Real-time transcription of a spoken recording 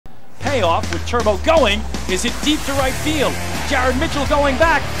payoff with Turbo going is hit deep to right field. Jared Mitchell going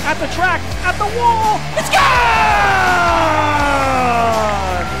back at the track, at the wall. It's gone!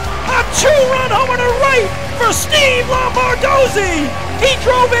 A two-run homer to right for Steve Lombardozzi. He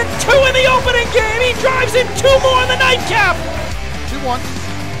drove in 2 in the opening game. He drives in 2 more in the nightcap. 2-1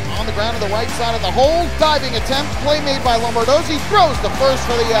 on the ground to the right side of the hole. Diving attempt, play made by Lombardozzi. Throws the first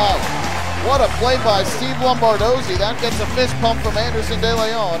for the out. What a play by Steve Lombardozzi. That gets a fist pump from Anderson De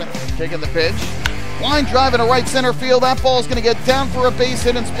Leon. Taking the pitch. Line drive into right center field. That ball's going to get down for a base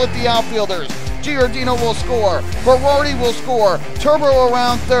hit and split the outfielders. Giordino will score. Berardi will score. Turbo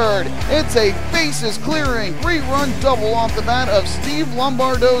around third. It's a bases clearing 3-run double off the bat of Steve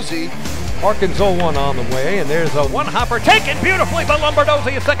Lombardozzi. Harkins 0-1 on the way, and there's a one-hopper taken beautifully by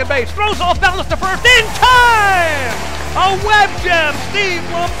Lombardozzi at second base. Throws off balance to first in time! A web gem, Steve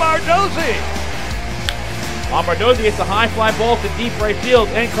Lombardozzi. Lombardozzi hits a high fly ball to deep right field.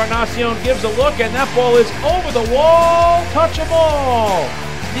 Encarnacion gives a look, and that ball is over the wall. Touch a ball.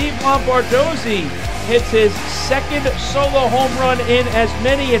 Steve Lombardozzi hits his second solo home run in as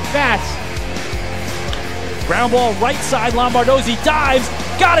many at-bats. Ground ball right side, Lombardozzi dives,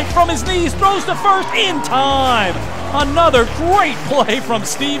 got it from his knees, throws to first in time. Another great play from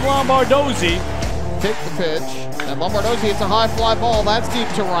Steve Lombardozzi. Take the pitch, and Lombardozzi hits a high fly ball. That's deep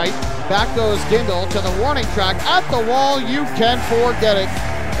to right. Back goes Gindel to the warning track. At the wall, you can forget it.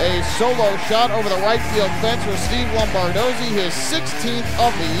 A solo shot over the right field fence for Steve Lombardozzi, his 16th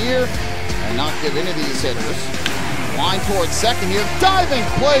of the year, and not give in to these hitters. Line towards second here. Diving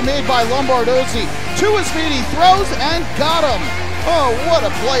play made by Lombardozzi. To his feet, he throws and got him. Oh, what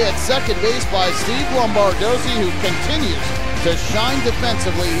a play at second base by Steve Lombardozzi, who continues to shine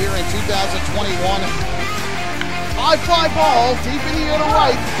defensively here in 2021. High fly ball, deep in the air to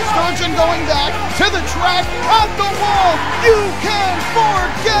right. Sturgeon going back to the track, at the wall. You can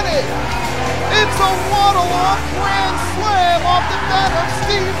forget it. It's a waddle-off grand slam off the bat of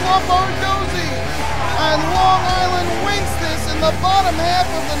Steve Lombardozzi. And Long Island wins this in the bottom half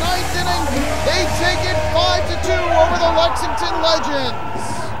of the 9th inning. They take it 5-2 over the Lexington Legends.